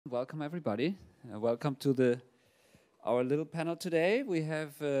welcome everybody. Welcome to our little panel today. We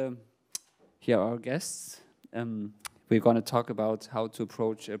have here our guests. We're going to talk about how to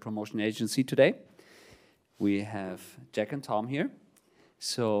approach a promotion agency today. We have Jack and Tom here.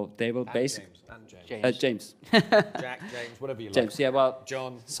 So they will basically... James. Jack, James, whatever you like. James, yeah, well...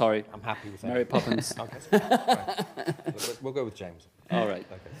 John. Sorry. I'm happy with that. Mary Poppins. Okay. Right. We'll go with James. All right.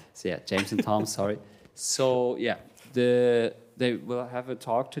 Okay. So yeah, James and Tom, sorry. So yeah, they will have a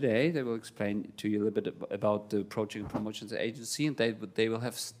talk today. They will explain to you a little bit about the approaching promotions agency, and they will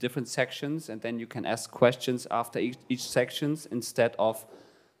have different sections, and then you can ask questions after each sections instead of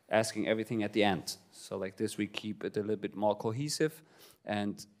asking everything at the end. So like this, we keep it a little bit more cohesive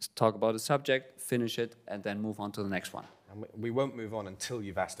and talk about the subject, finish it, and then move on to the next one. And we won't move on until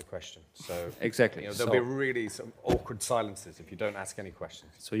you've asked a question. So exactly. There'll be really some awkward silences if you don't ask any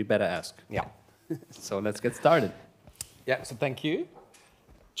questions. So you better ask. Yeah. So let's get started. Yeah. So thank you,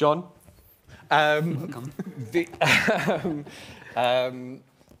 John. Welcome.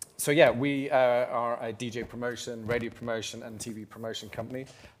 So yeah, we are a DJ promotion, radio promotion, and TV promotion company.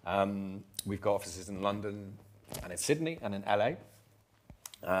 We've got offices in London and in Sydney and in LA.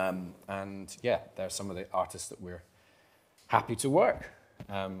 And yeah, they're some of the artists that we're happy to work.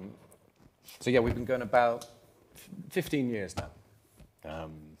 So yeah, we've been going about 15 years now.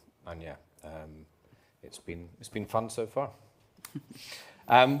 And yeah, it's been fun so far.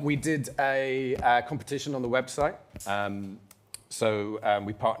 We did a competition on the website. So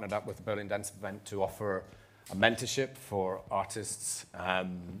we partnered up with the Berlin Dance Event to offer a mentorship for artists.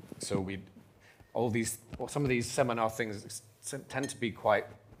 So some of these seminar things tend to be quite,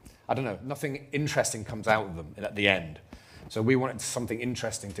 I don't know, nothing interesting comes out of them at the end. So we wanted something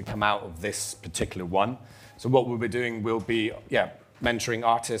interesting to come out of this particular one. So what we'll be doing will be, mentoring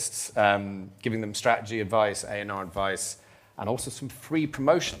artists, giving them strategy advice, A&R advice, and also some free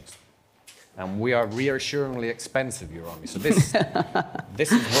promotions. And we are reassuringly expensive, Your Army. So this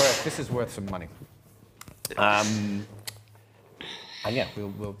is worth some money. And yeah,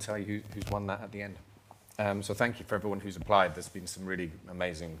 we'll tell you who's won that at the end. So thank you for everyone who's applied. There's been some really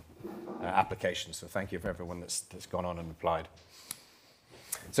amazing applications. So thank you for everyone that's gone on and applied.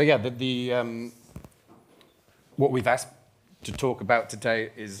 So yeah, what we've asked to talk about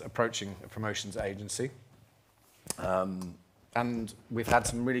today is approaching a promotions agency. And we've had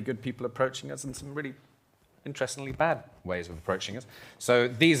some really good people approaching us and some really interestingly bad ways of approaching us. So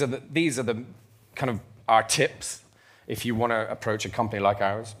these are the kind of our tips if you want to approach a company like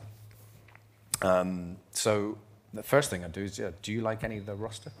ours. So the first thing I do is, do you like any of the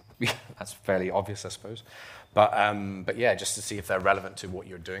roster? That's fairly obvious, I suppose. But yeah, just to see if they're relevant to what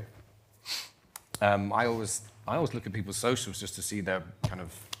you're doing. I always look at people's socials just to see their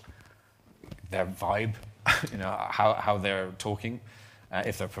vibe, how they're talking,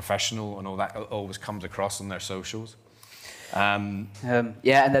 if they're professional and all that always comes across on their socials. Yeah,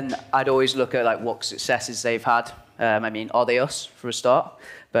 and then I'd always look at like what successes they've had. Are they us for a start?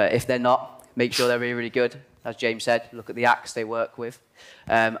 But if they're not, make sure they're really, really good. As James said, look at the acts they work with.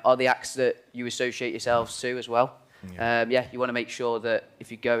 Are the acts that you associate yourselves to as well? Yeah, you want to make sure that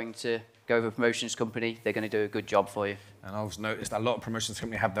if you're going to go with a promotions company, they're going to do a good job for you. And I've noticed a lot of promotions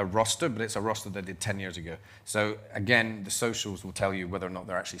companies have their roster, but it's a roster they did 10 years ago. So again, the socials will tell you whether or not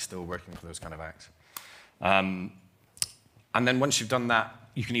they're actually still working for those kind of acts. And then once you've done that,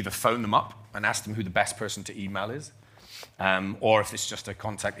 you can either phone them up and ask them who the best person to email is, or if it's just a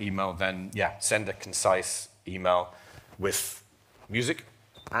contact email, then yeah, send a concise email with music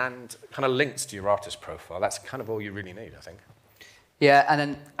and kind of links to your artist profile. That's kind of all you really need, I think. Yeah,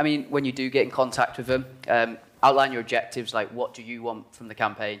 and then, when you do get in contact with them, outline your objectives, like what do you want from the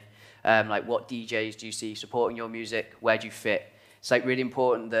campaign? Like what DJs do you see supporting your music? Where do you fit? It's like really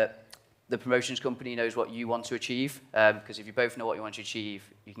important that the promotions company knows what you want to achieve, because if you both know what you want to achieve,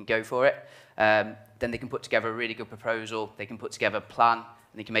 you can go for it. Then they can put together a really good proposal, they can put together a plan, and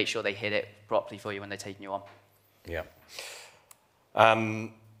they can make sure they hit it properly for you when they're taking you on. Yeah.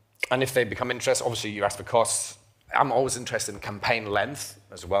 And if they become interested, obviously you ask for costs. I'm always interested in campaign length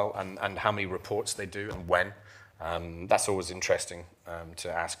as well, and how many reports they do and when. That's always interesting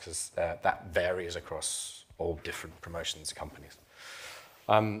to ask, because that varies across all different promotions companies.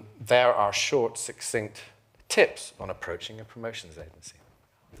 There are short, succinct tips on approaching a promotions agency.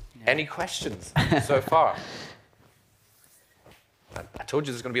 Yeah. Any questions so far? I told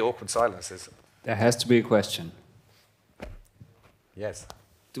you there's going to be awkward silences. There has to be a question. Yes.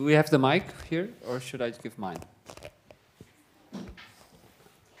 Do we have the mic here, or should I give mine?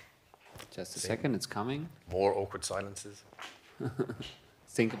 Just a second, it's coming. More awkward silences.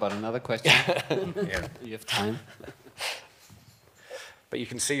 Think about another question. Yeah. You have time. But you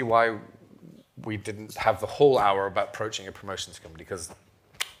can see why we didn't have the whole hour about approaching a promotions company, because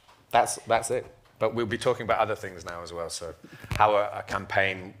that's it. But we'll be talking about other things now as well. So how a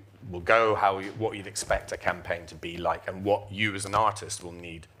campaign will go, what you'd expect a campaign to be like, and what you as an artist will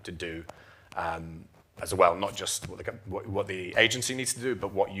need to do as well. Not just what the agency needs to do,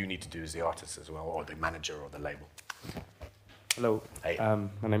 but what you need to do as the artist as well, or the manager or the label. Hello. Hey.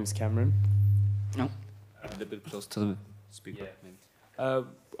 My name is Cameron. No. A little bit close to the speaker. Yeah. Maybe.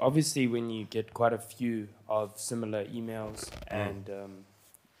 Obviously, when you get quite a few of similar emails and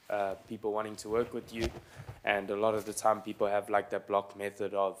people wanting to work with you, and a lot of the time people have like that block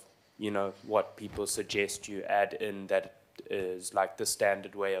method of, what people suggest you add in that is like the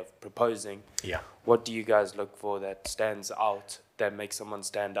standard way of proposing. Yeah. What do you guys look for that stands out, that makes someone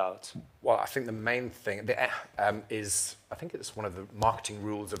stand out? Well, I think the main thing is, I think it's one of the marketing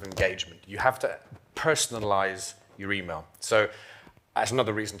rules of engagement. You have to personalize your email. So that's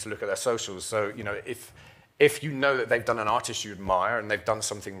another reason to look at their socials. So, if you know that they've done an artist you admire and they've done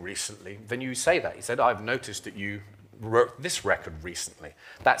something recently, then you say that. You said, I've noticed that you wrote this record recently.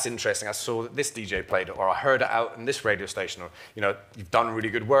 That's interesting. I saw that this DJ played it, or I heard it out in this radio station, or, you've done really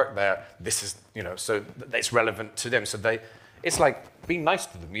good work there. This is, so it's relevant to them. So it's like being nice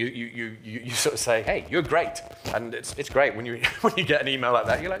to them. You sort of say, hey, you're great. And it's great when you when you get an email like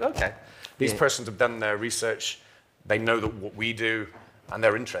that. You're like, okay, these persons have done their research. They know that what we do, and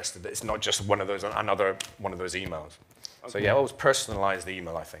they're interested. It's not just another one of those emails. Okay. So yeah, always personalize the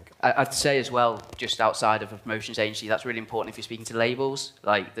email, I think. I'd say as well, just outside of a promotions agency, that's really important if you're speaking to labels.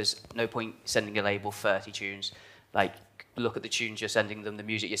 Like, there's no point sending a label 30 tunes. Like, look at the tunes you're sending them, the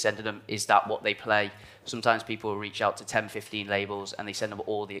music you're sending them. Is that what they play? Sometimes people will reach out to 10, 15 labels and they send them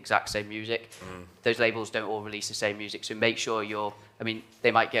all the exact same music. Those labels don't all release the same music. So make sure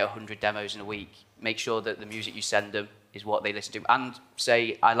they might get 100 demos in a week. Make sure that the music you send them is what they listen to. And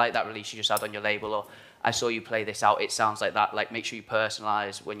say, I like that release you just had on your label, or I saw you play this out, it sounds like that. Like, make sure you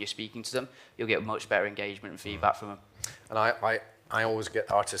personalize when you're speaking to them. You'll get much better engagement and feedback from them. And I always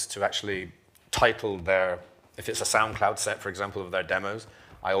get artists to actually title if it's a SoundCloud set, for example, of their demos,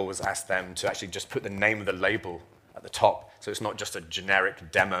 I always ask them to actually just put the name of the label at the top. So it's not just a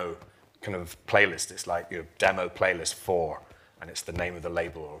generic demo kind of playlist. It's like your demo playlist 4, and it's the name of the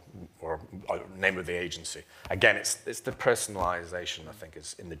label or name of the agency. Again, it's the personalization, I think,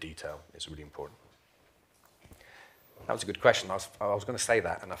 is in the detail. It's really important. That was a good question. I was going to say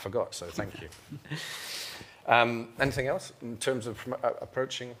that, and I forgot, so thank you. Anything else in terms of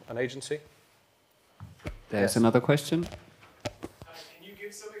approaching an agency? There's another question. Can you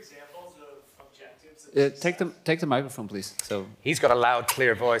give some examples of objectives? Take the microphone, please. So He's got a loud,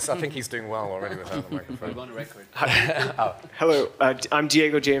 clear voice. I think he's doing well already without the microphone. on record. Hello, I'm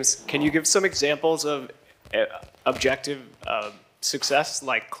Diego James. Can you give some examples of objective success,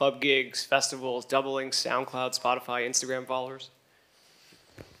 like club gigs, festivals, doubling SoundCloud, Spotify, Instagram followers?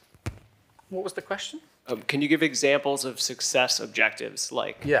 What was the question? Can you give examples of success objectives?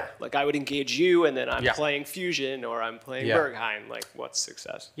 Like I would engage you, and then I'm playing Fusion, or I'm playing Berghain. Like, what's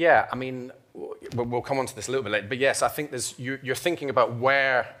success? Yeah, I mean, we'll come on to this a little bit later. But yes, I think you're thinking about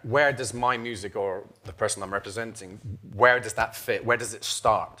where does my music, or the person I'm representing, where does that fit? Where does it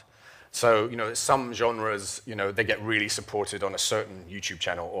start? So, some genres, they get really supported on a certain YouTube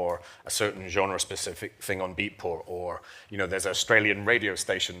channel, or a certain genre-specific thing on Beatport, or, there's an Australian radio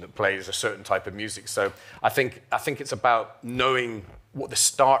station that plays a certain type of music. So I think it's about knowing what the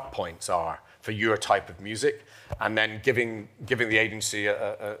start points are for your type of music, and then giving the agency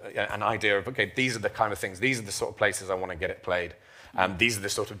an idea of, okay, these are the kind of things, these are the sort of places I want to get it played. These are the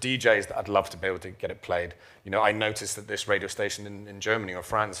sort of DJs that I'd love to be able to get it played. I noticed that this radio station in Germany or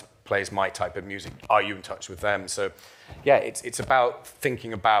France plays my type of music. Are you in touch with them? So, yeah, it's about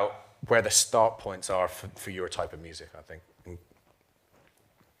thinking about where the start points are for your type of music, I think.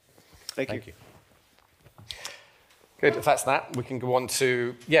 Thank you. Good, if that's that, we can go on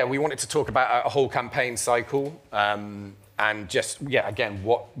to, we wanted to talk about a whole campaign cycle, and just, again,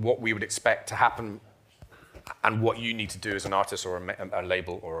 what we would expect to happen, and what you need to do as an artist or a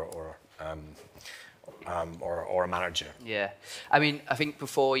label or a manager. Yeah, I mean, I think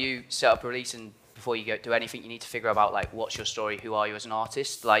before you set up a release and before you do anything, you need to figure out, like, what's your story, who are you as an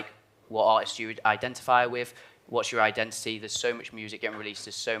artist, like, what artists you would identify with, what's your identity. There's so much music getting released,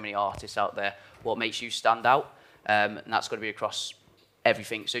 there's so many artists out there. What makes you stand out? And that's got to be across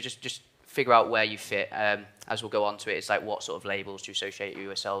everything. So just figure out where you fit. As we'll go on to it, it's like, what sort of labels do you associate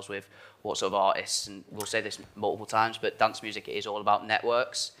yourselves with? What sort of artists? And we'll say this multiple times, but dance music is all about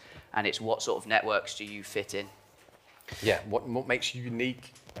networks, and it's what sort of networks do you fit in? Yeah, what makes you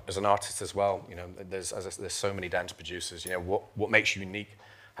unique as an artist as well? You know, there's so many dance producers. You know, what makes you unique?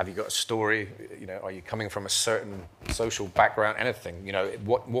 Have you got a story? You know, are you coming from a certain social background? Anything. You know,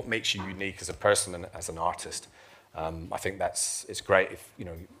 what makes you unique as a person and as an artist? I think it's great if you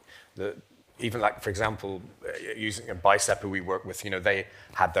know even like, for example, using a Bicep who we work with. You know, they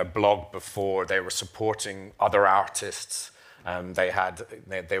had their blog before. They were supporting other artists.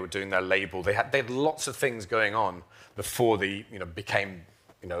 They were doing their label. They had lots of things going on before they became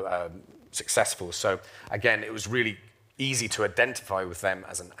successful. So again, it was really easy to identify with them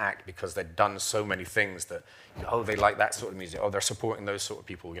as an act because they'd done so many things that they like that sort of music. Oh, they're supporting those sort of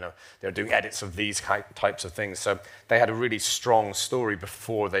people. You know, they're doing edits of these types of things. So they had a really strong story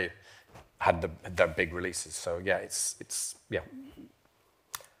before they had their big releases. So yeah, it's yeah.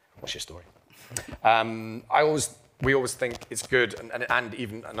 What's your story? We always think it's good, and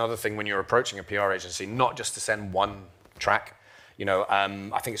even another thing when you're approaching a PR agency, not just to send one track. You know,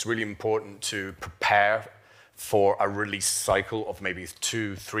 I think it's really important to prepare for a release cycle of maybe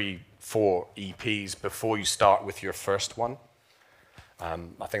 2, 3, 4 EPs before you start with your first one. I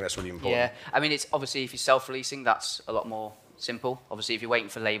think that's really important. Yeah, I mean, it's obviously if you're self-releasing, that's a lot more simple. Obviously, if you're waiting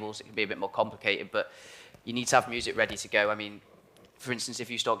for labels, it can be a bit more complicated, but you need to have music ready to go. I mean, for instance, if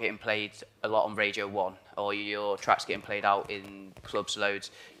you start getting played a lot on Radio 1 or your tracks getting played out in clubs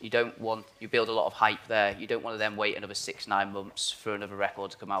loads, you build a lot of hype there. You don't want to then wait another 6-9 months for another record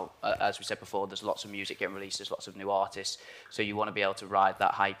to come out. As we said before, there's lots of music getting released, there's lots of new artists, so you want to be able to ride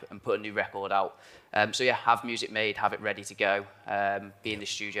that hype and put a new record out. So yeah, have music made, have it ready to go, be in the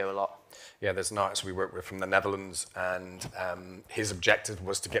studio a lot. Yeah, there's an artist we work with from the Netherlands, and his objective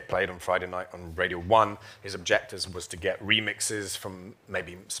was to get played on Friday night on Radio 1. His objective was to get remixes from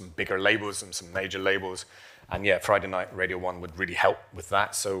maybe some bigger labels and some major labels. And yeah, Friday night Radio 1 would really help with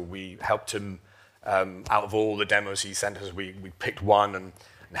that. So we helped him, out of all the demos he sent us, we picked one and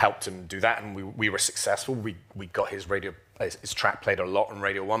helped him do that. And we were successful. We got his track played a lot on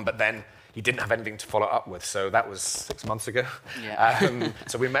Radio 1, but then he didn't have anything to follow up with, so that was 6 months ago. Yeah.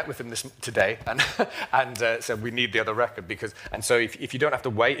 So we met with him today, and said we need the other record so if you don't have to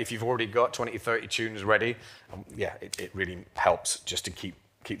wait, if you've already got 20, 30 tunes ready, yeah, it really helps just to keep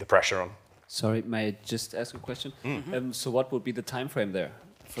the pressure on. Sorry, may I just ask a question? Mm-hmm. So what would be the time frame there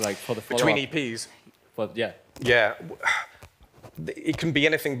for the follow-up? Between EPs? But yeah. Yeah. It can be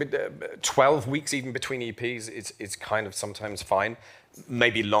anything, but 12 weeks even between EPs is kind of sometimes fine.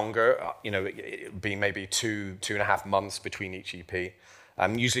 Maybe longer, it'd be maybe 2.5 months between each EP.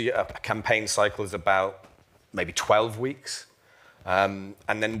 Usually a campaign cycle is about maybe 12 weeks. And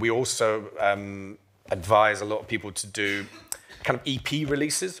then we also advise a lot of people to do kind of EP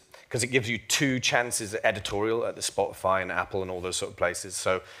releases because it gives you 2 chances at editorial at the Spotify and Apple and all those sort of places.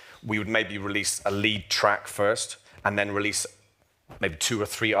 So we would maybe release a lead track first and then release maybe 2 or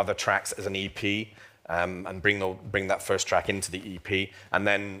 3 other tracks as an EP. And bring that first track into the EP, and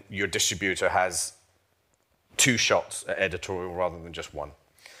then your distributor has 2 shots at editorial rather than just 1.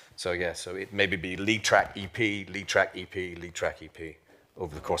 So yeah, so it maybe be lead track EP, lead track EP, lead track EP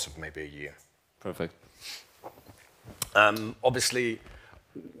over the course of maybe a year. Perfect. Obviously,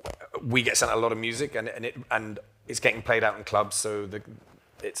 we get sent a lot of music, and it's getting played out in clubs, so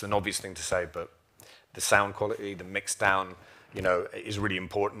it's an obvious thing to say, but the sound quality, the mix down, is really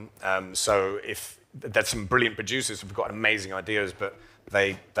important. So if there's some brilliant producers who've got amazing ideas, but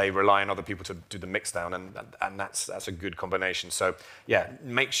they rely on other people to do the mix down, and that's a good combination. So yeah,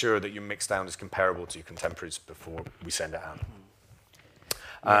 make sure that your mix down is comparable to your contemporaries before we send it out.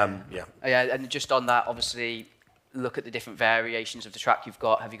 Yeah, and just on that, obviously, look at the different variations of the track you've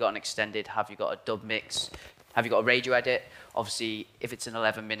got. Have you got an extended? Have you got a dub mix? Have you got a radio edit? Obviously, if it's an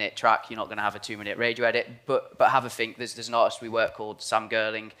 11-minute track, you're not going to have a 2-minute radio edit. But have a think. There's an artist we work called Sam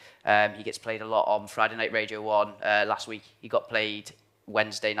Gerling. He gets played a lot on Friday Night Radio 1. Last week, he got played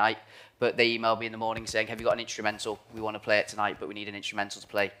Wednesday night. But they emailed me in the morning saying, have you got an instrumental? We want to play it tonight, but we need an instrumental to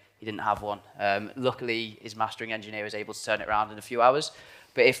play. He didn't have one. Luckily, his mastering engineer was able to turn it around in a few hours.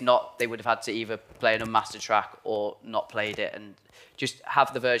 But if not, they would have had to either play an unmastered track or not played it. And just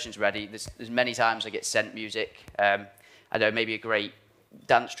have the versions ready. There's many times I get sent music. I know maybe a great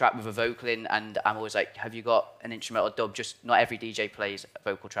dance track with a vocal in, and I'm always like, have you got an instrumental dub? Just not every DJ plays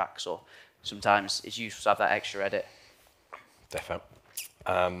vocal tracks, or sometimes it's useful to have that extra edit. Definitely.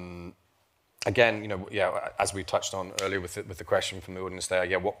 Again, as we touched on earlier with the question from the audience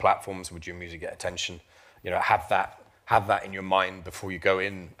there, what platforms would your music get attention? Have that in your mind before you go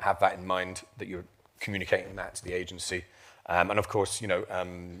in. Have that in mind that you're communicating that to the agency. And of course,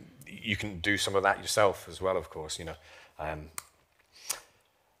 you can do some of that yourself as well, of course,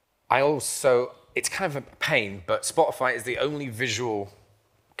 I also it's kind of a pain, but Spotify is the only visual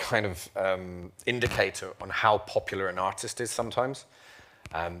kind of indicator on how popular an artist is sometimes.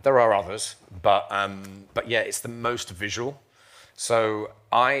 There are others, but yeah, it's the most visual. So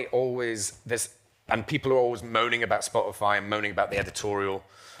and people are always moaning about Spotify and moaning about the editorial,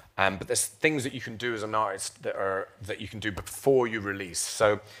 but there's things that you can do as an artist that you can do before you release.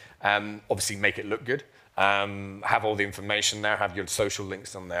 So obviously make it look good, have all the information there, have your social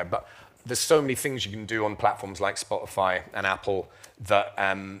links on there, but there's so many things you can do on platforms like Spotify and Apple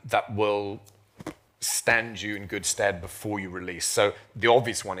that will stand you in good stead before you release. So the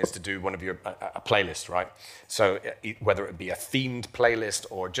obvious one is to do one of your a playlist, right? So whether it be a themed playlist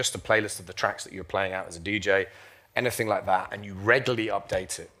or just a playlist of the tracks that you're playing out as a DJ, anything like that, and you regularly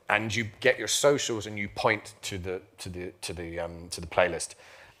update it, and you get your socials and you point to the playlist.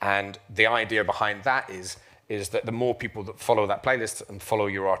 And the idea behind that is that the more people that follow that playlist and follow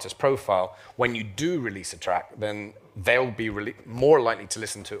your artist profile, when you do release a track, then they'll be more likely to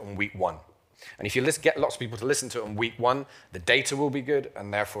listen to it on week one. And if you get lots of people to listen to it on week one, the data will be good,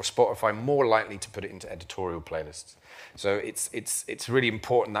 and therefore Spotify more likely to put it into editorial playlists. So it's really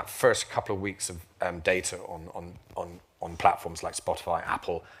important that first couple of weeks of data on platforms like Spotify,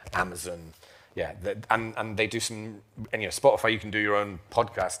 Apple, Amazon. Yeah, and they do some, and Spotify, you can do your own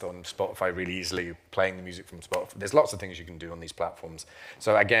podcast on Spotify really easily, playing the music from Spotify. There's lots of things you can do on these platforms.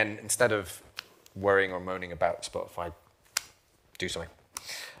 So again, instead of worrying or moaning about Spotify, do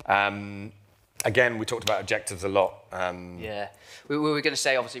something. Again, we talked about objectives a lot. Yeah, we were going to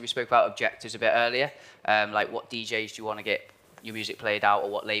say, obviously, we spoke about objectives a bit earlier, like what DJs do you want to get your music played out, or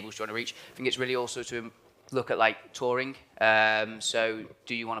what labels do you want to reach. I think it's really also to look at like touring. So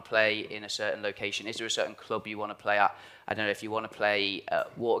do you want to play in a certain location? Is there a certain club you want to play at? I don't know, if you want to play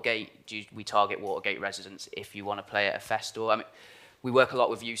at Watergate, we target Watergate residents. If you want to play at a festival, I mean, we work a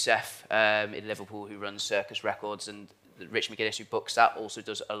lot with Youssef in Liverpool, who runs Circus Records, and Rich McGuinness, who books that, also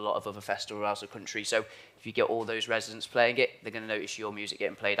does a lot of other festivals around the country. So if you get all those residents playing it, they're going to notice your music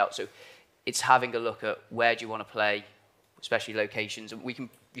getting played out. So it's having a look at where do you want to play, especially locations. And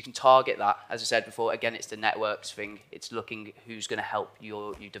you can target that. As I said before, again, it's the networks thing. It's looking who's going to help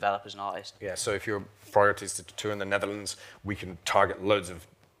you develop as an artist. Yeah, so if your priority is to tour in the Netherlands, we can target loads of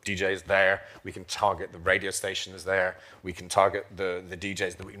DJs there. We can target the radio stations there. We can target the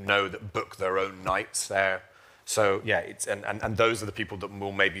DJs that we know that book their own nights there. So yeah, and those are the people that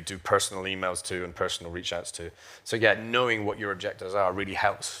we'll maybe do personal emails to and personal reach outs to. So yeah, knowing what your objectives are really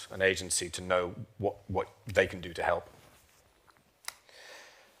helps an agency to know what they can do to help.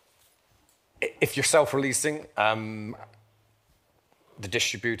 If you're self-releasing, the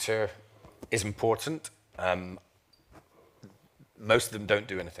distributor is important. Most of them don't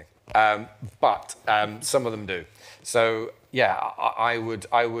do anything, but some of them do. So yeah, I would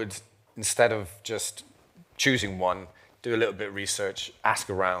instead of just choosing one, do a little bit of research, ask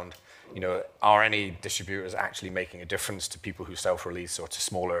around. Are any distributors actually making a difference to people who self-release or to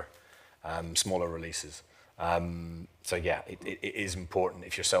smaller releases? So yeah, it is important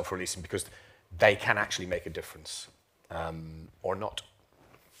if you're self-releasing, because they can actually make a difference, or not.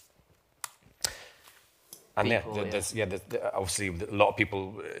 And there's obviously a lot of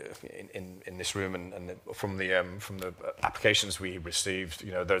people in this room, and from the applications we received,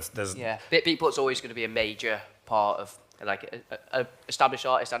 there's Beatport's always going to be a major part of like a established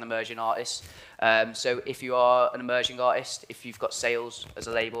artist and emerging artists. So if you are an emerging artist, if you've got sales as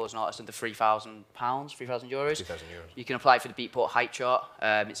a label, as an artist under £3,000, €3,000, you can apply for the Beatport Hype Chart.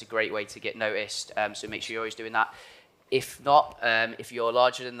 It's a great way to get noticed. So make sure you're always doing that. If not, if you're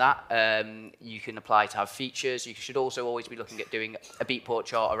larger than that, you can apply to have features. You should also always be looking at doing a Beatport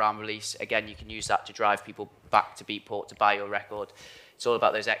chart around release. Again, you can use that to drive people back to Beatport to buy your record. It's all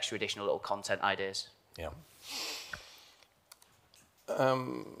about those extra additional little content ideas. Yeah.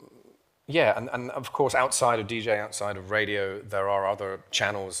 Yeah, and of course, outside of DJ, outside of radio, there are other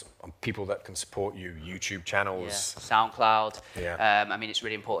channels, people that can support you, YouTube channels. Yeah. SoundCloud. Yeah. I mean, it's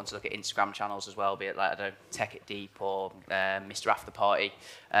really important to look at Instagram channels as well, be it like, I don't know, Tech It Deep or Mr. After Party.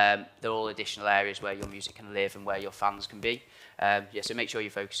 They're all additional areas where your music can live and where your fans can be. So make sure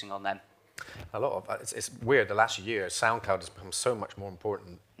you're focusing on them. It's weird, the last year, SoundCloud has become so much more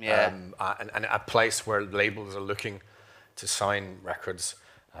important. Yeah. And a place where labels are looking to sign records.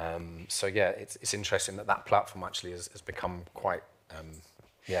 So yeah, it's interesting that platform actually has become quite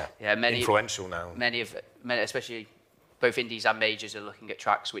influential now. Many, especially both indies and majors, are looking at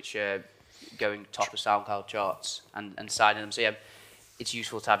tracks which are going top of SoundCloud charts and signing them. So yeah, it's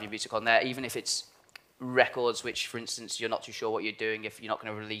useful to have your music on there, even if it's records which, for instance, you're not too sure what you're doing. If you're not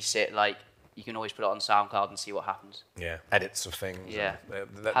going to release it, like you can always put it on SoundCloud and see what happens. Yeah, edits of things. Yeah.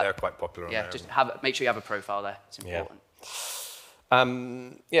 They're quite popular on Yeah, there. just make sure you have a profile there. It's important.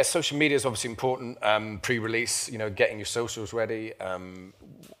 Yeah, social media is obviously important. Pre-release, getting your socials ready,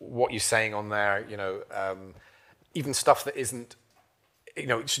 what you're saying on there, even stuff that isn't,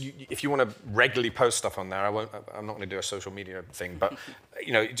 if you want to regularly post stuff on there, I'm not going to do a social media thing, but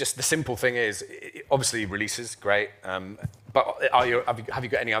just the simple thing is, obviously releases, great. But have you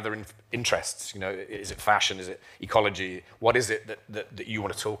got any other interests? Is it fashion? Is it ecology? What is it that you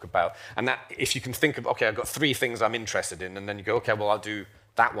want to talk about? And that, if you can think of, okay, I've got 3 things I'm interested in, and then you go, okay, well, I'll do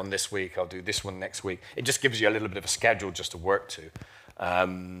that one this week, I'll do this one next week. It just gives you a little bit of a schedule just to work to.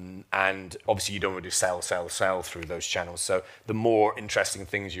 And obviously you don't want to do sell through those channels. So the more interesting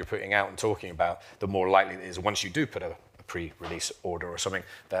things you're putting out and talking about, the more likely it is once you do put a pre-release order or something,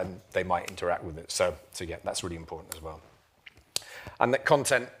 then they might interact with it. So yeah, that's really important as well. And that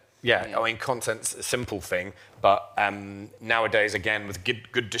content, content's a simple thing, but nowadays, again, with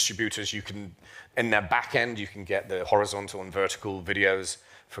good distributors, you can, in their back end, you can get the horizontal and vertical videos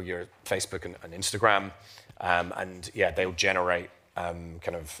for your Facebook and Instagram. And yeah, they'll generate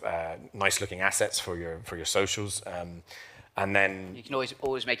nice looking assets for your socials. And then you can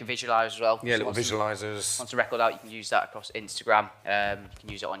always make a visualizer as well. Yeah, little visualizers. Once a record out, you can use that across Instagram. You can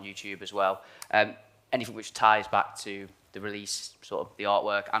use it on YouTube as well. Anything which ties back to the release, sort of the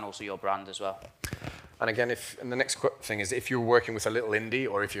artwork, and also your brand as well. And again, and the next thing is, if you're working with a little indie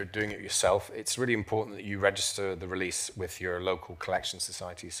or if you're doing it yourself, it's really important that you register the release with your local collection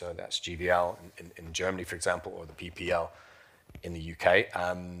society. So that's GVL in Germany, for example, or the PPL in the UK.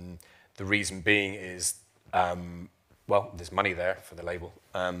 The reason being is, there's money there for the label,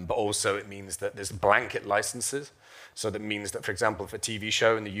 but also it means that there's blanket licenses. So that means that, for example, if a TV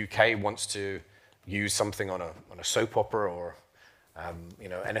show in the UK wants to use something on a soap opera or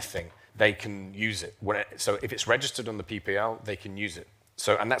anything, they can use it. So if it's registered on the PPL, they can use it.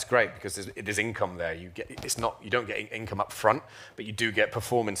 So, and that's great because there's income there. You don't get income up front, but you do get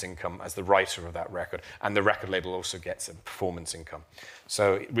performance income as the writer of that record, and the record label also gets a performance income.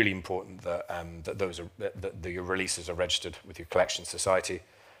 So really important that that your releases are registered with your collection society.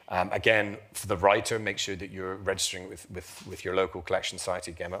 Again, for the writer, make sure that you're registering with your local collection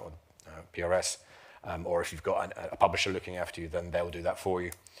society, GEMA or PRS, or if you've got a publisher looking after you, then they'll do that for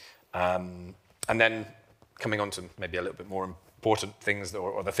you. And then coming on to maybe a little bit more important things,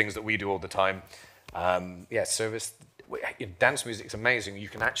 or the things that we do all the time. Service. Dance music is amazing. You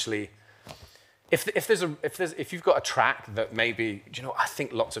can actually, if you've got a track that maybe, I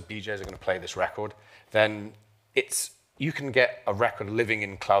think lots of DJs are going to play this record, then you can get a record living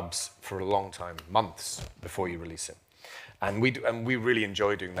in clubs for a long time, months before you release it. And we really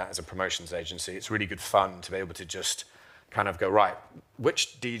enjoy doing that as a promotions agency. It's really good fun to be able to just kind of go, right,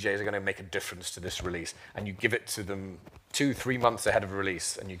 which DJs are going to make a difference to this release? And you give it to them 2-3 months ahead of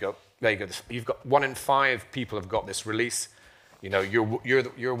release, and you go, there you go. You've got 1 in 5 people have got this release. You're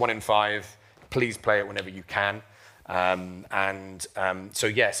 1 in 5. Please play it whenever you can.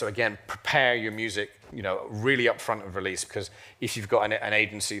 So again, prepare your music, really up front of release, because if you've got an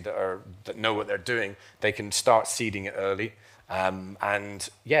agency that know what they're doing, they can start seeding it early. Those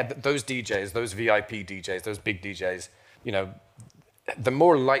DJs, those VIP DJs, those big DJs, they're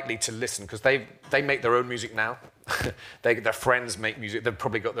more likely to listen because they make their own music now. Their friends make music. They've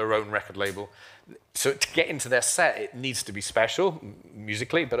probably got their own record label. So to get into their set, it needs to be special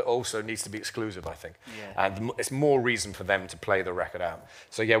musically, but it also needs to be exclusive, I think. Yeah. And it's more reason for them to play the record out.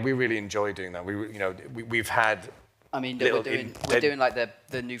 So yeah, we really enjoy doing that. We've had. I mean, we're doing like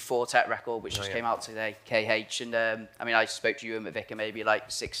the new Fortet record, which just came out today, KH. And I spoke to you and Vicar maybe like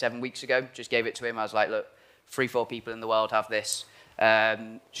 6-7 weeks ago. Just gave it to him. I was like, look, 3-4 people in the world have this.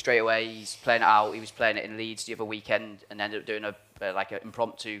 Straight away, he's playing it out. He was playing it in Leeds the other weekend and ended up doing an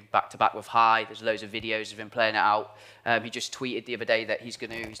impromptu back-to-back with High. There's loads of videos of him playing it out. He just tweeted the other day that he's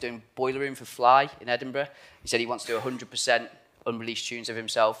doing Boiler Room for Fly in Edinburgh. He said he wants to do 100% unreleased tunes of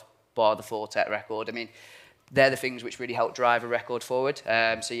himself, bar the Fortet record. I mean, they're the things which really help drive a record forward.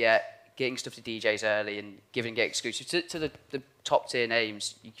 Getting stuff to DJs early and giving it exclusive to the top tier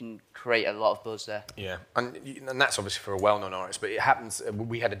names, you can create a lot of buzz there. Yeah, and that's obviously for a well-known artist, but it happens.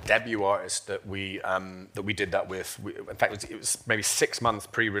 We had a debut artist that we did that with. In fact, it was maybe 6 months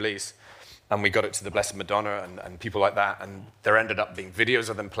pre-release, and we got it to the Blessed Madonna and people like that, and there ended up being videos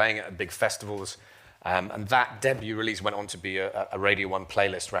of them playing it at big festivals. And that debut release went on to be a Radio 1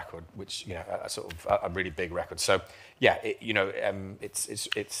 playlist record, which a sort of a really big record. So yeah, it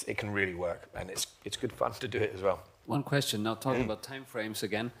can really work, and it's good fun to do it as well. One question now, talking about time frames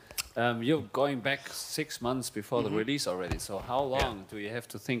again. You're going back 6 months before the release already. So how long do you have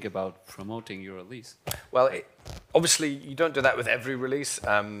to think about promoting your release? Well, obviously, you don't do that with every release.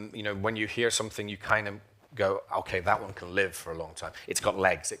 You know, when you hear something, you kind of go, okay, that one can live for a long time. It's got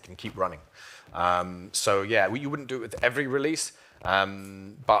legs, it can keep running. So yeah, you wouldn't do it with every release.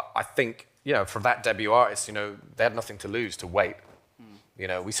 But I think, you know, for that debut artist, you know, they had nothing to lose to wait. You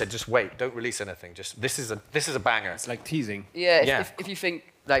know, we said, just wait, don't release anything. Just this is a banger. It's like teasing. Yeah, if you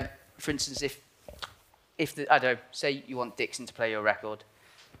think, like, for instance, if I don't know, say you want Dixon to play your record,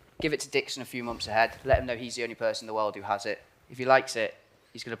 give it to Dixon a few months ahead, let him know he's the only person in the world who has it. If he likes it,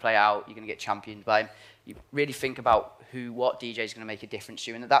 he's going to play it out, you're going to get championed by him. You really think about what DJ is going to make a difference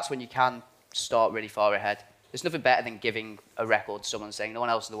to you, and that's when you can start really far ahead. There's nothing better than giving a record to someone saying, no one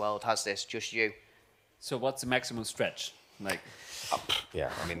else in the world has this, just you. So what's the maximum stretch? Like, yeah,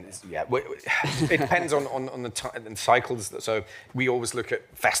 I mean, it depends on the cycles. So we always look at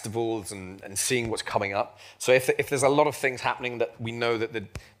festivals and seeing what's coming up. So if there's a lot of things happening that we know that the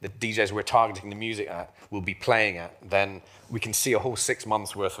DJs we're targeting the music at will be playing at, then we can see a whole 6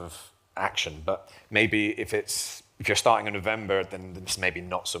 months worth of action. But maybe if you're starting in November, then it's maybe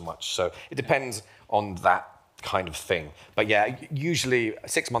not so much. So it depends on that kind of thing. But yeah, usually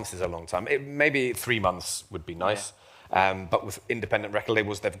 6 months is a long time. Maybe 3 months would be nice. But with independent record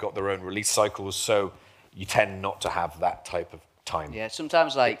labels, they've got their own release cycles, so you tend not to have that type of time. Yeah,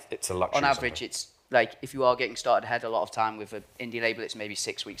 sometimes like it's a luxury. On average, it's like if you are getting started ahead a lot of time with an indie label, it's maybe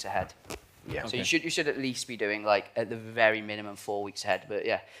 6 weeks ahead. Yeah. So you should at least be doing like at the very minimum 4 weeks ahead. But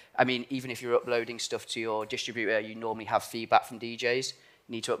yeah, I mean, even if you're uploading stuff to your distributor, you normally have feedback from DJs.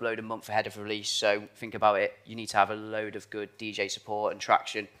 You need to upload a month ahead of release. So think about it. You need to have a load of good DJ support and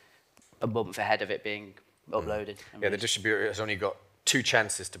traction a month ahead of it being uploaded. Yeah, the distributor has only got 2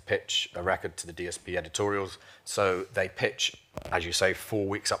 chances to pitch a record to the DSP editorials. So they pitch, as you say, 4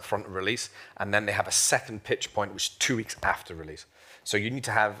 weeks up front of release, and then they have a second pitch point, which is 2 weeks after release. So you need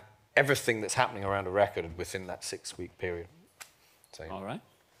to have everything that's happening around a record within that 6-week period. So, all right.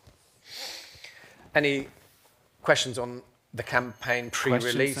 Any questions on the campaign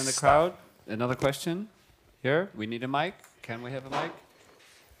pre-release? Questions in the crowd? Another question? Here, we need a mic. Can we have a mic?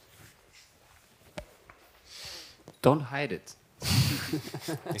 Don't hide it.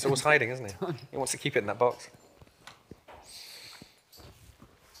 He's always hiding, isn't he? He wants to keep it in that box.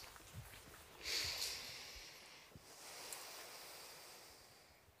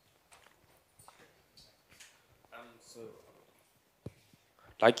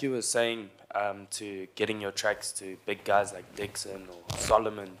 Like you were saying, to getting your tracks to big guys like Dixon or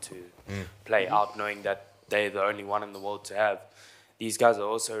Solomon to play out, knowing that they're the only one in the world to have. These guys are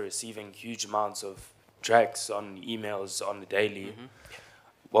also receiving huge amounts of tracks on emails on the daily.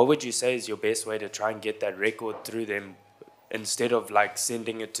 What would you say is your best way to try and get that record through them, instead of like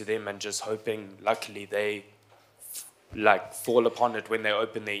sending it to them and just hoping luckily they like fall upon it when they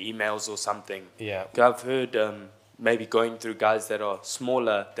open their emails or something? Yeah. I've heard maybe going through guys that are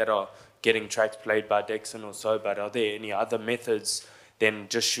smaller that are getting tracks played by Dixon or so, but are there any other methods than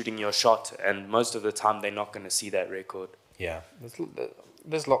just shooting your shot? And most of the time they're not going to see that record. Yeah,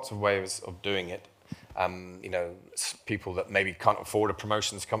 there's lots of ways of doing it. You know, people that maybe can't afford a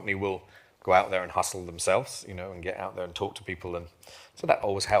promotions company will go out there and hustle themselves, you know, and get out there and talk to people, and so that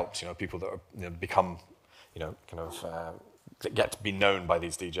always helps. You know, people that are, you know, become, you know, kind of get to be known by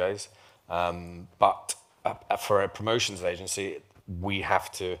these DJs. But for a promotions agency, we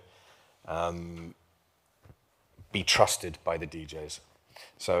have to be trusted by the DJs.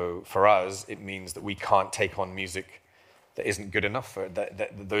 So for us, it means that we can't take on music that isn't good enough for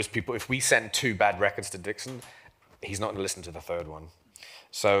those people. If we send 2 bad records to Dixon, he's not going to listen to the 3rd one.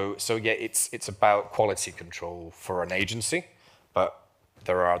 So yeah, it's about quality control for an agency, but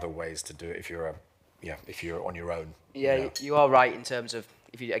there are other ways to do it if you're on your own. Yeah, you are right in terms of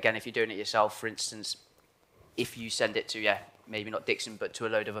if you're doing it yourself. For instance, if you send it to maybe not Dixon, but to a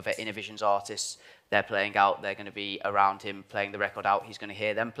load of other Innovisions artists, they're playing out, they're going to be around him playing the record out, he's going to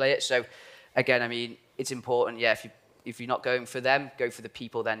hear them play it. So again, I mean, it's important, if you're not going for them, go for the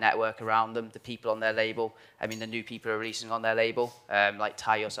people, their network around them, the people on their label. I mean, the new people are releasing on their label. Like,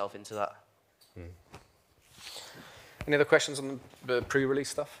 tie yourself into that. Any other questions on the pre-release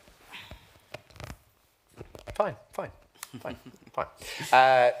stuff? Fine.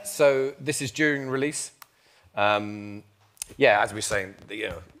 So this is during release. As we were saying,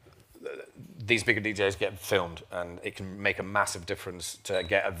 these bigger DJs get filmed, and it can make a massive difference to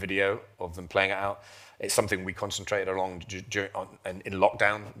get a video of them playing it out. It's something we concentrated along in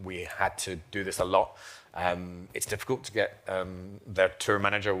lockdown. We had to do this a lot. It's difficult to get their tour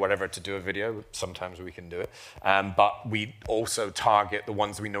manager or whatever to do a video. Sometimes we can do it. But we also target the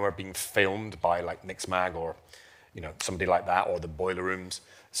ones we know are being filmed by like Mixmag or somebody like that, or the Boiler Rooms.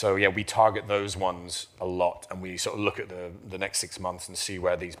 So yeah, we target those ones a lot, and we sort of look at the next 6 months and see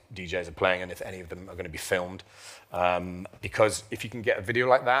where these DJs are playing and if any of them are going to be filmed. Because if you can get a video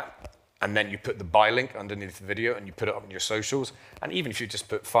like that, and then you put the buy link underneath the video and you put it up on your socials, and even if you just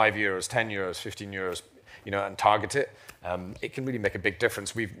put €5, 10 euros, 15 euros, and target it, it can really make a big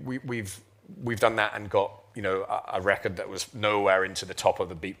difference. We've done that and got a record that was nowhere into the top of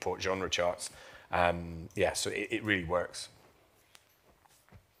the Beatport genre charts. So it really works.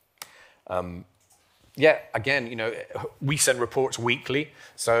 Again, we send reports weekly,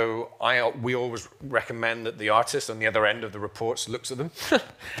 so we always recommend that the artist on the other end of the reports looks at them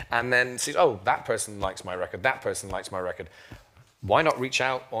and then sees, oh, that person likes my record, that person likes my record. Why not reach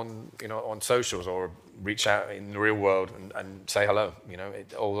out on socials, or reach out in the real world and say hello?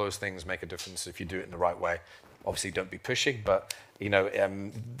 All those things make a difference if you do it in the right way. Obviously, don't be pushy, but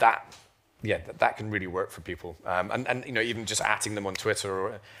that can really work for people. And even just atting them on Twitter,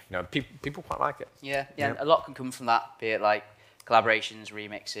 or people quite like it. Yeah. And a lot can come from that, be it like collaborations,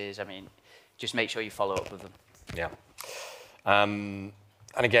 remixes. I mean, just make sure you follow up with them. Yeah. And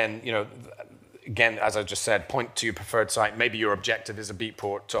again, as I just said, point to your preferred site. Maybe your objective is a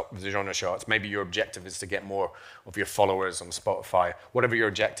Beatport top of the genre charts. Maybe your objective is to get more of your followers on Spotify. Whatever your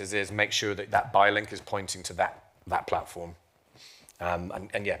objective is, make sure that buy link is pointing to that platform.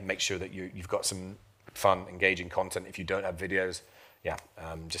 Make sure that you've got some fun, engaging content. If you don't have videos,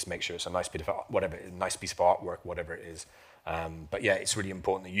 just make sure it's a nice bit of nice piece of artwork, whatever it is. It's really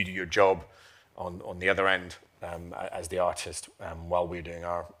important that you do your job on the other end as the artist while we're doing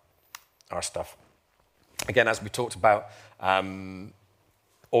our stuff. Again, as we talked about,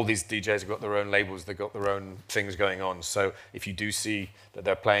 all these DJs have got their own labels, they've got their own things going on. So if you do see that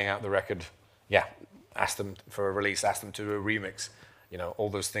they're playing out the record, ask them for a release, ask them to do a remix. All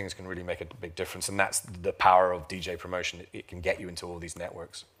those things can really make a big difference, and that's the power of DJ promotion. It can get you into all these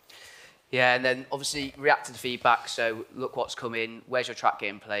networks. Yeah, and then obviously react to the feedback. So look what's coming, where's your track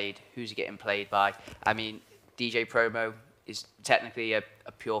getting played, who's it getting played by? I mean, DJ promo is technically a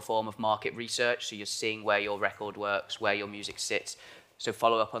pure form of market research, so you're seeing where your record works, where your music sits. So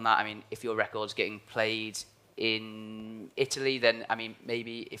follow up on that. I mean, if your record's getting played in Italy, then I mean,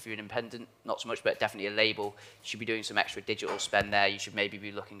 maybe if you're an independent, not so much, but definitely a label, you should be doing some extra digital spend there. You should maybe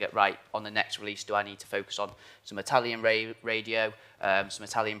be looking at, right, on the next release, do I need to focus on some Italian radio, some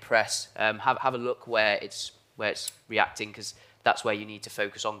Italian press? Have a look where it's reacting, because that's where you need to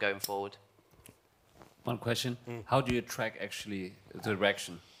focus on going forward. One question: how do you track actually the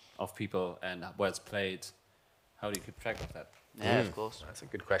reaction of people and where it's played? How do you keep track of that? Yeah, of course. That's a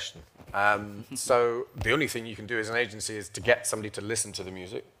good question. So the only thing you can do as an agency is to get somebody to listen to the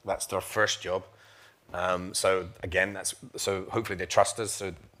music. That's their first job. So again, so hopefully they trust us,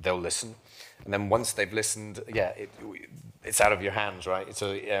 so they'll listen. And then once they've listened, it's out of your hands, right?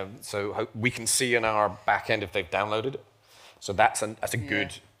 So we can see in our back end if they've downloaded it. So that's a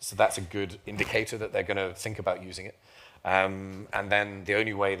good indicator that they're going to think about using it. And then the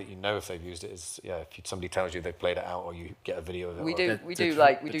only way that you know if they've used it is if somebody tells you they've played it out, or you get a video of it. We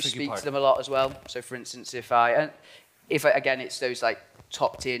do speak to them a lot as well. So for instance, if again, it's those like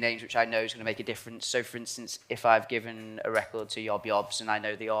top tier names which I know is going to make a difference. So for instance, if I've given a record to Yob Yobs and I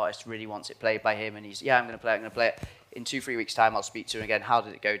know the artist really wants it played by him, and he's I'm going to play it. In 2-3 weeks time, I'll speak to him again. How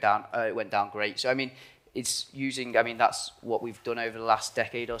did it go down? It went down great. So I mean, that's what we've done over the last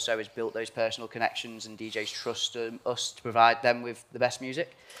decade or so, is built those personal connections, and DJs trust us to provide them with the best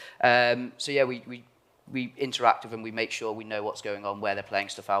music. We interact with them, we make sure we know what's going on, where they're playing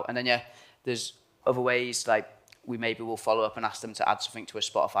stuff out. And then there's other ways, like we maybe will follow up and ask them to add something to a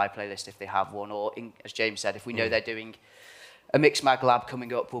Spotify playlist if they have one, or as James said, if we know they're doing a Mixmag Lab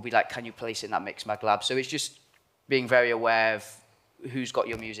coming up, we'll be like, can you place it in that Mixmag Lab? So it's just being very aware of who's got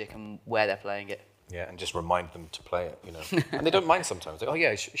your music and where they're playing it. Yeah, and just remind them to play it, And they don't mind sometimes. They go, oh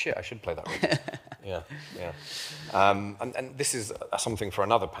yeah, shit, I should play that record. Yeah. And this is something for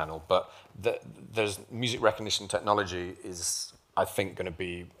another panel, but there's music recognition technology is, I think, going to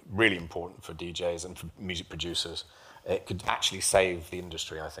be really important for DJs and for music producers. It could actually save the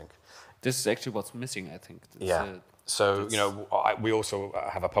industry, I think. This is actually what's missing, I think. So, we also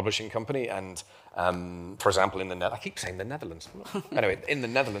have a publishing company, and for example, I keep saying the Netherlands. Anyway, in the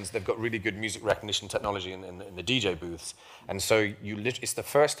Netherlands, they've got really good music recognition technology in the DJ booths. And so it's the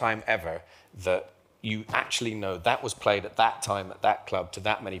first time ever that you actually know that was played at that time, at that club, to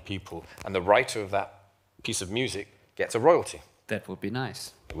that many people. And the writer of that piece of music gets a royalty. That would be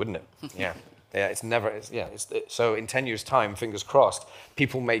nice. Wouldn't it? Yeah. Yeah, it's never, so in 10 years' time, fingers crossed,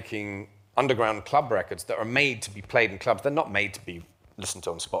 people making underground club records that are made to be played in clubs, they're not made to be listened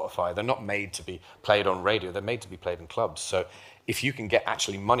to on Spotify, they're not made to be played on radio, they're made to be played in clubs. So if you can get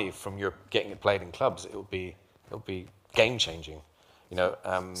actually money from your getting it played in clubs, it'll be game-changing, you know.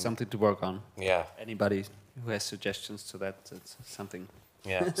 Something to work on. Yeah. Anybody who has suggestions to that, it's something.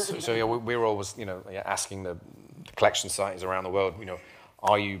 Yeah, so yeah, we're always, you know, asking the collection societies around the world, you know,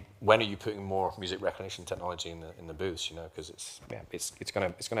 when are you putting more music recognition technology in the booths, you know, because it's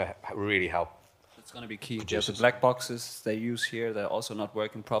gonna really help. It's gonna be key. Producers. The black boxes they use here, they're also not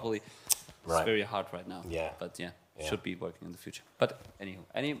working properly. It's Right. very hard right now. Yeah. But yeah, Yeah. should be working in the future. But anyhow,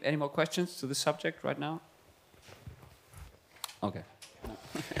 any more questions to the subject right now? Okay.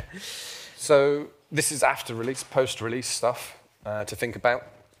 So this is after release, post-release stuff to think about.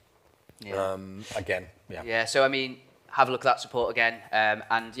 Yeah. Again, yeah. Yeah, so I mean, have a look at that support again.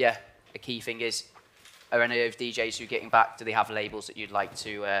 And yeah, a key thing is, are any of DJs who are getting back, do they have labels that you'd like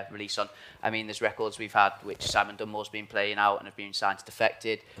to release on? I mean, there's records we've had which Simon Dunmore's been playing out and have been signed to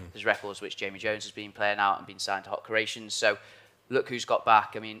Defected. There's records which Jamie Jones has been playing out and been signed to Hot Creations. So look who's got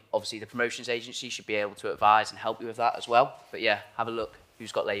back. I mean, obviously the promotions agency should be able to advise and help you with that as well. But yeah, have a look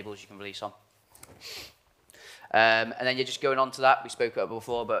who's got labels you can release on. And then you're just going on to that. We spoke about it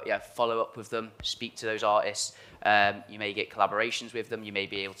before, but yeah, follow up with them, speak to those artists. You may get collaborations with them. You may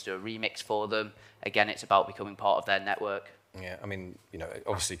be able to do a remix for them. Again, it's about becoming part of their network. Yeah, I mean, you know,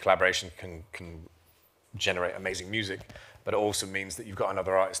 obviously collaboration can generate amazing music, but it also means that you've got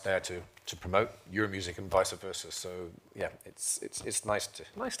another artist there to promote your music and vice versa. So yeah, it's nice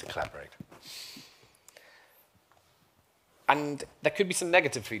to collaborate. And there could be some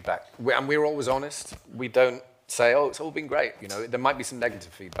negative feedback, and we're always honest. We don't say, oh, it's all been great. You know, there might be some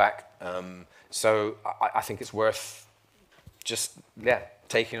negative feedback. So I think it's worth just,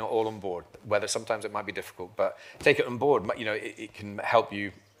 taking it all on board. Whether sometimes it might be difficult, but take it on board. You know, it can help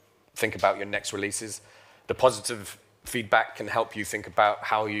you think about your next releases. The positive feedback can help you think about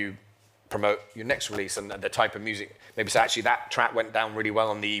how you promote your next release and the type of music. Maybe say, actually, that track went down really well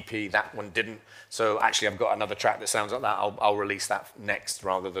on the EP, that one didn't. So actually, I've got another track that sounds like that. I'll release that next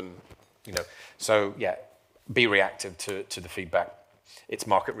rather than, you know. So yeah, be reactive to the feedback. It's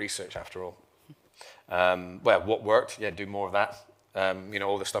market research after all. Well, what worked? Yeah, do more of that. You know,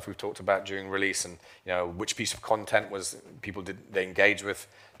 all the stuff we've talked about during release, and you know, which piece of content was they engage with.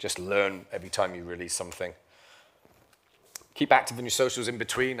 Just learn every time you release something. Keep active in your socials in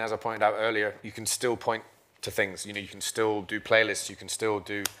between. As I pointed out earlier, you can still point to things. You know, you can still do playlists. You can still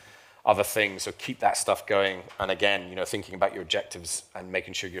do other things. So keep that stuff going. And again, you know, thinking about your objectives and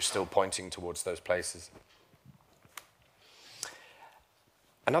making sure you're still pointing towards those places.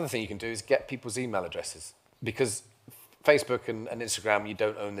 Another thing you can do is get people's email addresses, because Facebook and Instagram, you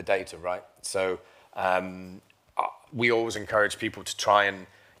don't own the data, right? So we always encourage people to try and,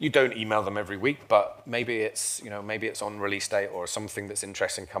 you don't email them every week, but maybe it's, you know, maybe it's on release date or something that's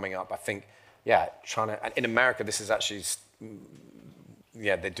interesting coming up. I think, yeah, and in America, this is actually,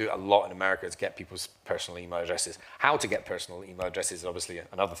 yeah, they do it a lot in America, is get people's personal email addresses. How to get personal email addresses is obviously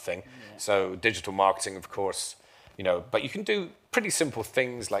another thing. Yeah. So digital marketing, of course, you know, but you can do pretty simple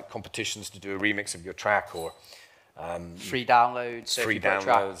things like competitions to do a remix of your track, or free downloads. So free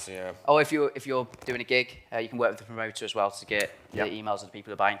downloads, yeah. Oh, if you're doing a gig, you can work with the promoter as well to get the emails of the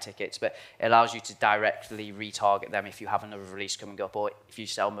people who are buying tickets. But it allows you to directly retarget them if you have another release coming up, or if you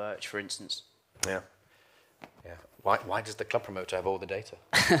sell merch, for instance. Yeah. Yeah. Why does the club promoter have all the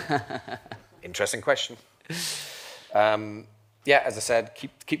data? Interesting question. Yeah, as I said,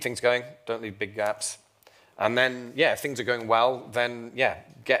 keep things going. Don't leave big gaps. And then, yeah, if things are going well, then, yeah,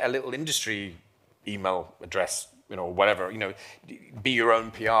 get a little industry email address, you know, whatever, you know, be your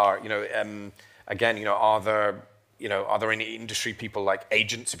own PR, you know, again, you know, are there any industry people like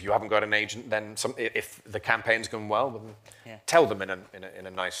agents? If you haven't got an agent, then if the campaign's going well, then tell them in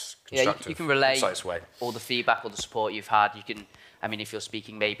a nice, constructive, you can relay concise way. All the feedback, all the support you've had. You can, I mean, if you're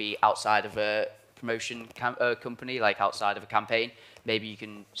speaking maybe outside of a promotion company, like outside of a campaign, maybe you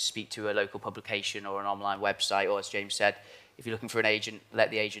can speak to a local publication or an online website, or as James said, if you're looking for an agent,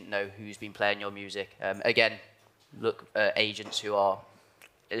 let the agent know who's been playing your music. Again, look at agents who are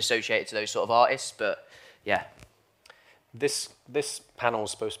associated to those sort of artists, but yeah. This panel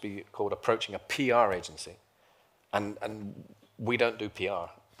is supposed to be called Approaching a PR Agency, and we don't do PR.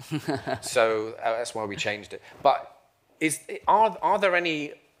 So that's why we changed it. But are there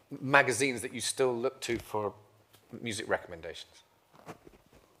any magazines that you still look to for music recommendations?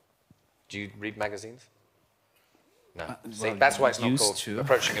 Do you read magazines? No. See, well, that's why it's not used called to.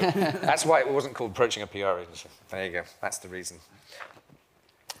 approaching a... That's why it wasn't called approaching a PR agency. There you go. That's the reason.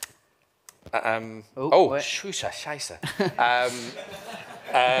 Wait. Shusha, scheisse.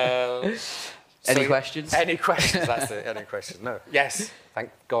 Any questions? Any questions? That's it. Any questions? No. Yes.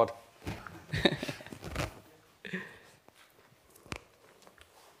 Thank God.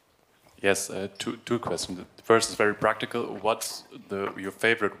 Yes, two questions. The first is very practical. What's your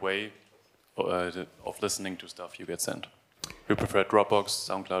favorite way of listening to stuff you get sent? You prefer Dropbox,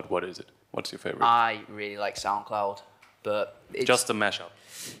 SoundCloud? What is it? What's your favorite? I really like SoundCloud, but it's, Just a mashup.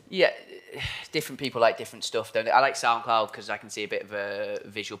 yeah, different people like different stuff, don't they? I like SoundCloud because I can see a bit of a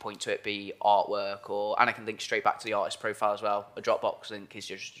visual point to it, be artwork, and I can link straight back to the artist profile as well. A Dropbox link is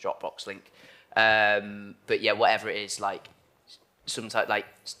just a Dropbox link. But yeah, whatever it is, like sometimes, like,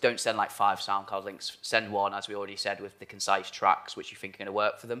 don't send like 5 SoundCloud links. Send one, as we already said, with the concise tracks which you think are going to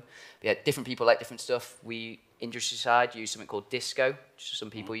work for them. But yeah, different people like different stuff. We, industry side, use something called Disco, which some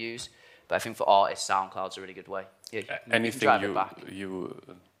people use. But I think for artists, SoundCloud's a really good way. Yeah, you can Anything drive it back. you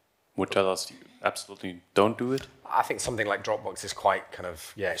would tell us you absolutely don't do it? I think something like Dropbox is quite kind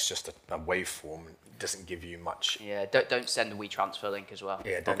of, yeah, it's just a waveform. It doesn't give you much. Yeah, don't send the WeTransfer link as well.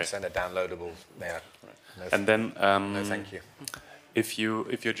 Yeah, don't Okay. send a downloadable. Yeah. No, And then no, thank you. if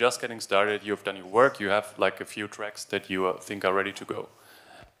you're just getting started, you've done your work, you have like a few tracks that you think are ready to go.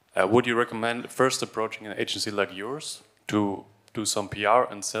 Would you recommend first approaching an agency like yours to do some PR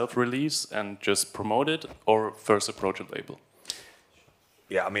and self-release and just promote it, or first approach a label?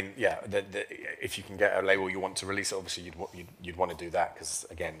 Yeah, I mean, yeah. If you can get a label you want to release, obviously you'd want to do that because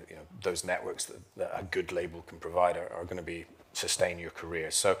again, you know, those networks that a good label can provide are going to be sustain your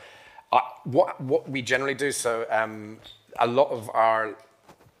career. So, what we generally do. So, a lot of our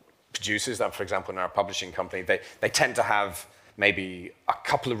producers, that for example in our publishing company, they tend to have maybe a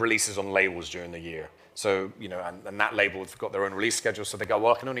couple of releases on labels during the year. So, you know, and that label's got their own release schedule. So they go,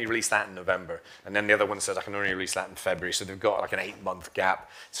 well, I can only release that in November. And then the other one says, I can only release that in February. So they've got like an 8-month gap.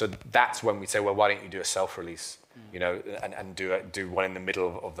 So that's when we say, well, why don't you do a self-release, you know, and do one in the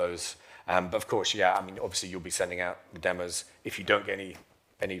middle of those. But of course, yeah, I mean, obviously you'll be sending out the demos. If you don't get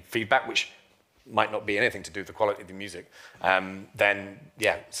any feedback, which might not be anything to do with the quality of the music, then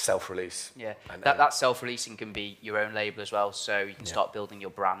yeah, self-release. Yeah, that self-releasing can be your own label as well, so you can start building your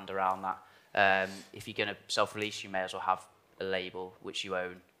brand around that. If you're going to self-release, you may as well have a label which you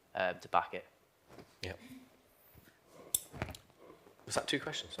own to back it. Yeah. Was that 2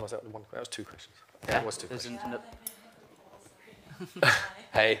 questions? Or was that one? That was 2 questions. Yeah, That was 2 there's questions. an-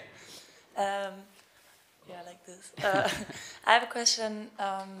 Hey. Yeah, like this. I have a question,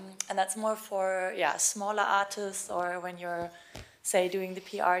 and that's more for smaller artists, or when you're, say, doing the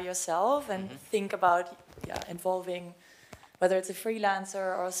PR yourself and think about involving, whether it's a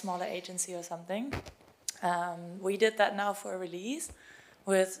freelancer or a smaller agency or something. We did that now for a release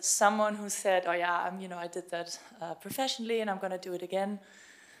with someone who said, "Oh yeah, I did that professionally, and I'm gonna do it again."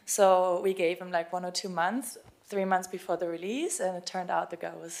 So we gave him like 1 or 2 months, 3 months before the release, and it turned out the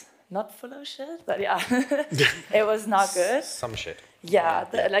guy was not full of shit, but yeah, it was not good. Some shit. Yeah,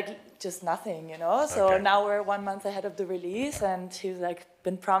 like just nothing, you know. So Okay. now we're 1 month ahead of the release, and he's like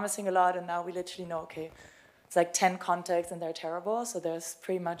been promising a lot, and now we literally know, okay, it's like 10 contacts and they're terrible, so there's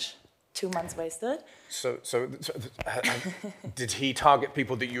pretty much 2 months wasted. So did he target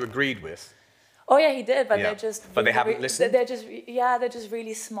people that you agreed with? Oh yeah, he did, but Yeah. they're just. But they haven't listened? They're just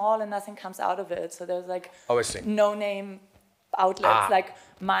really small and nothing comes out of it. So there's like Oh, I see. no name outlets. Ah. Like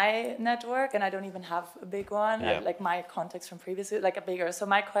my network, and I don't even have a big one. Yeah. Like my contacts from previously, like a bigger. So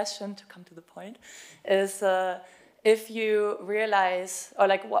my question, to come to the point, is if you realize, or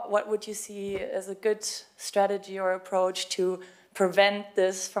like what would you see as a good strategy or approach to prevent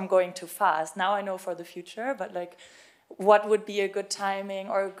this from going too fast? Now I know for the future, but like, what would be a good timing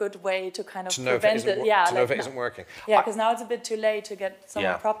or a good way to kind of To know if it prevent isn't, it? Yeah, to know if like, it isn't working. yeah, because now it's a bit too late to get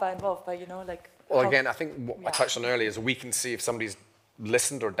someone Yeah. proper involved. But like. Well, how- again, I think what I Yeah. touched on earlier is we can see if somebody's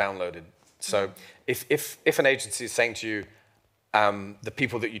listened or downloaded. So if an agency is saying to you, the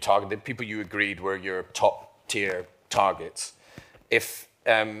people that you targeted, the people you agreed were your top tier targets, if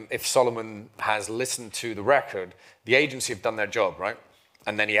Solomon has listened to the record, the agency have done their job, right?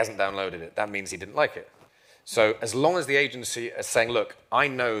 And then he hasn't downloaded it. That means he didn't like it. So as long as the agency is saying, look, I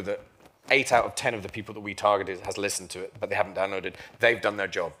know that 8 out of 10 of the people that we targeted has listened to it, but they haven't downloaded, they've done their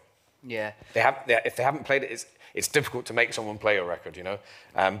job. Yeah. If they haven't played it, it's difficult to make someone play a record, you know.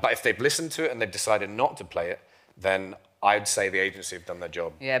 But if they've listened to it and they've decided not to play it, then I'd say the agency have done their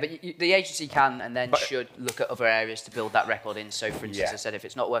job. Yeah, but the agency can and then should look at other areas to build that record in. So, for instance, Yeah. I said if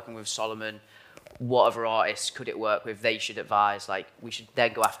it's not working with Solomon, what other artists could it work with? They should advise, like, we should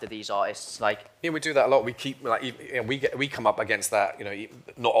then go after these artists. Like, Yeah, we do that a lot. We keep like we come up against that. You know,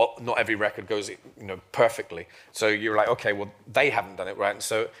 not every record goes perfectly. So you're like, okay, well they haven't done it right, and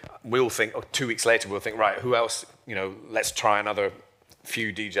so we'll think. 2 weeks later, we'll think, right, who else? Let's try another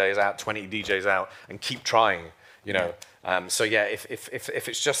few DJs out, 20 DJs out, and keep trying. So yeah, if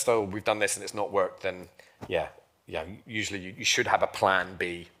it's just we've done this and it's not worked, then yeah. Usually you should have a plan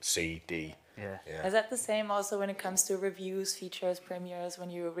B, C, D. yeah. Is that the same also when it comes to reviews, features, premieres, when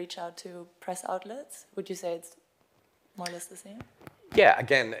you reach out to press outlets? Would you say it's more or less the same? Yeah,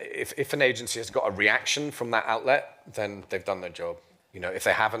 again, if an agency has got a reaction from that outlet, then they've done their job. If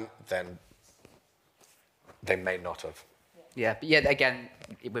they haven't, then they may not have. Yeah, but yeah, again,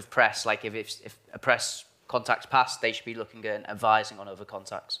 with press, like if a press contact's passed, they should be looking at advising on other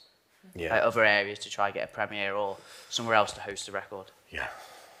contacts. Yeah. Other areas to try and get a premiere or somewhere else to host a record. Yeah.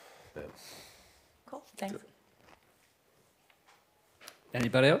 Cool, thanks.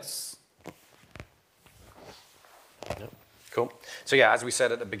 Anybody else? Cool. So yeah, as we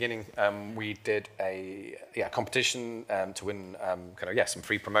said at the beginning, we did a competition to win some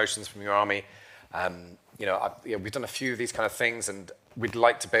free promotions from your army. We've done a few of these kind of things, and we'd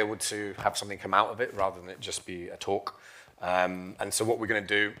like to be able to have something come out of it rather than it just be a talk. And so what we're going to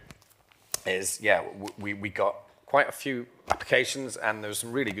do is, we got quite a few applications, and there was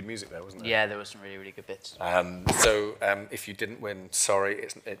some really good music there, wasn't there? Yeah, there were some really, really good bits. So if you didn't win, sorry,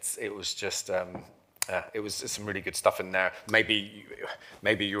 it was just it was some really good stuff in there. Maybe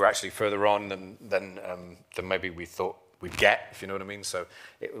you were actually further on than maybe we thought we'd get, if you know what I mean. So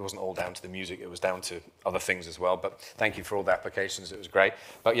it wasn't all down to the music; it was down to other things as well. But thank you for all the applications; it was great.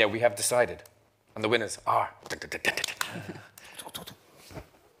 But yeah, we have decided, and the winners are.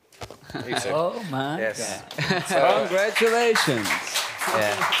 You too. Oh my Yes. God. Congratulations.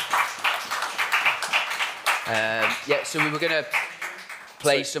 So we were going to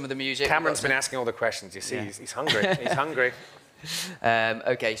play some of the music. Cameron's been asking all the questions. You see, he's hungry. He's hungry.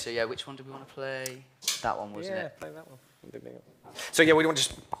 Okay, so yeah, which one do we want to play? That one, wasn't it? Play that one. So yeah, we want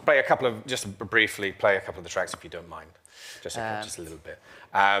to just briefly play a couple of the tracks if you don't mind, just a little bit,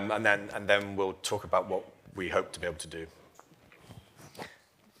 and then we'll talk about what we hope to be able to do.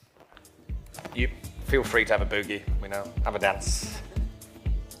 You feel free to have a boogie, have a dance,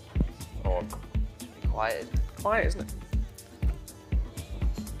 or Quiet. quiet, isn't it?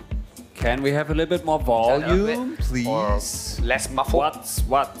 Can we have a little bit more Turn it up a volume, please? Or less muffled. What's?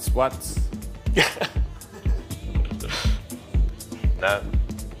 No.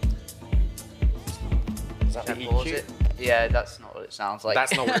 Is that the Can I pause EQ? it? Yeah, that's not what it sounds like.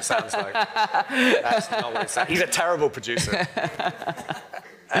 That's not what it sounds like. That's not what it sounds. He's a terrible producer.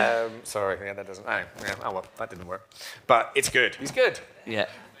 Sorry, that doesn't. Oh well, that didn't work. But it's good. He's good. Yeah.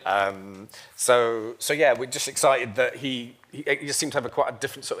 So yeah, we're just excited that he just seemed to have quite a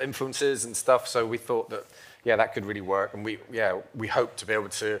different sort of influences and stuff. So we thought that that could really work, and we hope to be able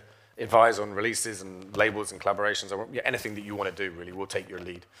to advise on releases and labels and collaborations, or anything that you want to do. Really, we'll take your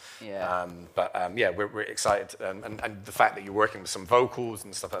lead. Yeah. We're excited, and the fact that you're working with some vocals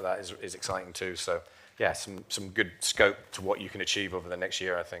and stuff like that is exciting too. So yeah, some good scope to what you can achieve over the next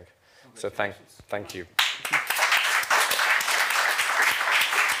year, I think. So thank you.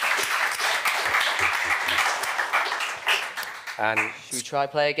 And Should we try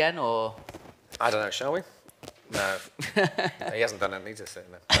play again, or? I don't know, shall we? No. He hasn't done anything, he's just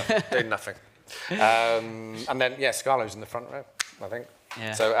sitting there, doing nothing. And then, Scarlo's in the front row, I think.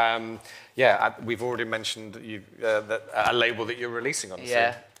 Yeah. So, we've already mentioned that a label that you're releasing on.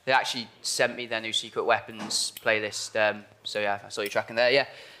 Yeah, So. they actually sent me their new Secret Weapons playlist. So yeah, I saw you tracking there. Yeah,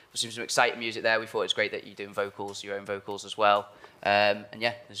 there's some exciting music there. We thought it was great that you're doing vocals, your own vocals as well. And yeah,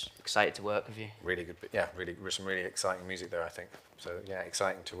 I was excited to work with you. Really good, some really exciting music there, I think. So yeah,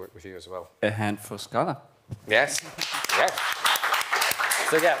 exciting to work with you as well. A hand for Scala. Yes. Yes.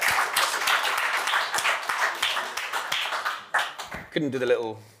 So yeah. Couldn't do the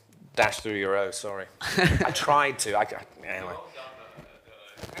little dash through your O, sorry. I tried to. Anyway.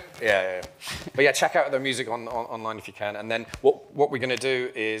 Yeah. But yeah, check out their music online if you can. And then what we're going to do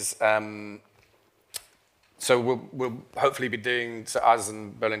is, so we'll hopefully be doing, so us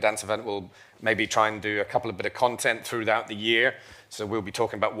and Berlin Dance Event will maybe try and do a couple of bit of content throughout the year. So we'll be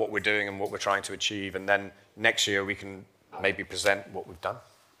talking about what we're doing and what we're trying to achieve. And then next year we can maybe present what we've done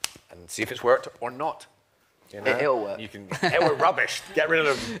and see if it's worked or not. You know? It'll work. It were rubbish. Get rid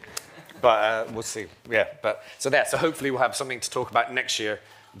of them. But we'll see. Yeah. But so hopefully we'll have something to talk about next year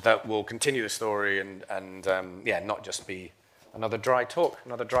that will continue the story and not just be another dry talk,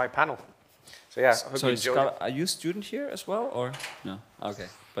 another dry panel. So yeah, I hope So you enjoyed it. are you a student here as well, or no? Okay,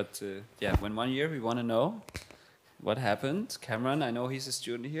 but yeah, when 1 year we want to know what happened. Cameron, I know he's a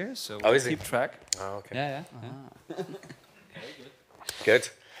student here, so Oh, we'll is he? keep track. Oh, okay. Yeah, yeah. Good.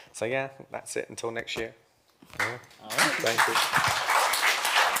 So yeah, that's it until next year. Yeah. All right. Thank you.